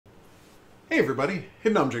Hey everybody,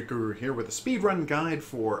 Hidden Object Guru here with a speedrun guide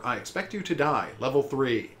for I Expect You to Die, Level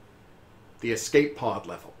 3, the Escape Pod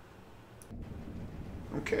level.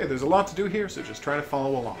 Okay, there's a lot to do here, so just try to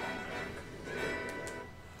follow along.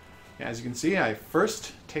 As you can see, I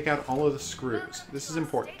first take out all of the screws. This is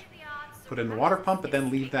important. Put in the water pump, but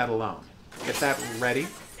then leave that alone. Get that ready.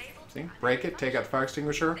 See, break it, take out the fire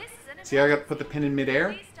extinguisher. See how I got to put the pin in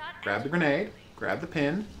midair? Grab the grenade, grab the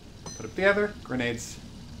pin, put it together, grenade's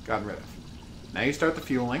gotten rid of. Now you start the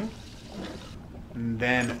fueling, and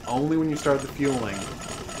then only when you start the fueling,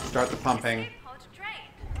 start the pumping.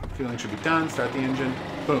 Fueling should be done, start the engine,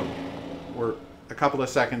 boom. We're a couple of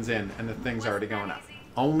seconds in, and the thing's already going up.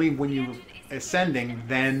 Only when you're ascending,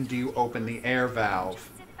 then do you open the air valve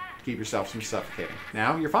to keep yourself from suffocating.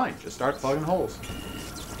 Now you're fine, just start plugging holes.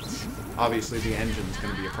 Obviously the engine's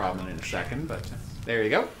going to be a problem in a second, but there you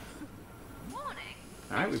go.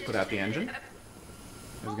 Alright, we put out the engine.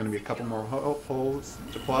 There's going to be a couple more holes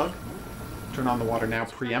to plug. Turn on the water now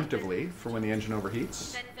preemptively for when the engine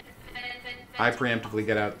overheats. I preemptively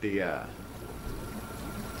get out the... There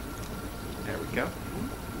we go.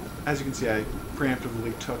 As you can see, I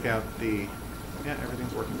preemptively took out the... Yeah,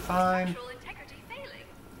 everything's working fine.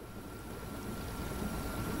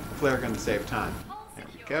 Flare gun to save time. There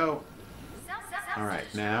we go. Alright,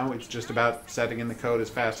 now it's just about setting in the code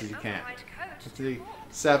as fast as you can. Let's see.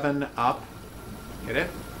 7 up. Hit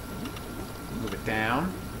it. Move it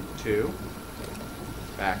down. 2.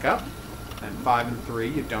 Back up. And 5 and 3,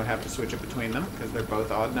 you don't have to switch it between them because they're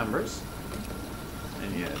both odd numbers.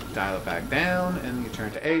 And you dial it back down, and you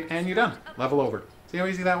turn to 8, and you're done. Level over. See how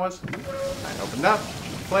easy that was? I opened up,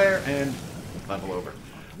 flare, and level over.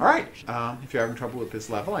 Alright, if you're having trouble with this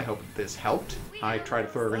level, I hope this helped. I tried to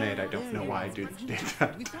throw a grenade, I don't know why I did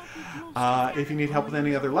that. If you need help with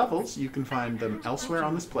any other levels, you can find them elsewhere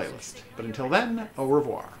on this playlist. But until then, au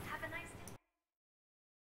revoir.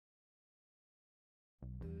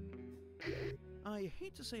 I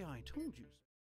hate to say I told you so.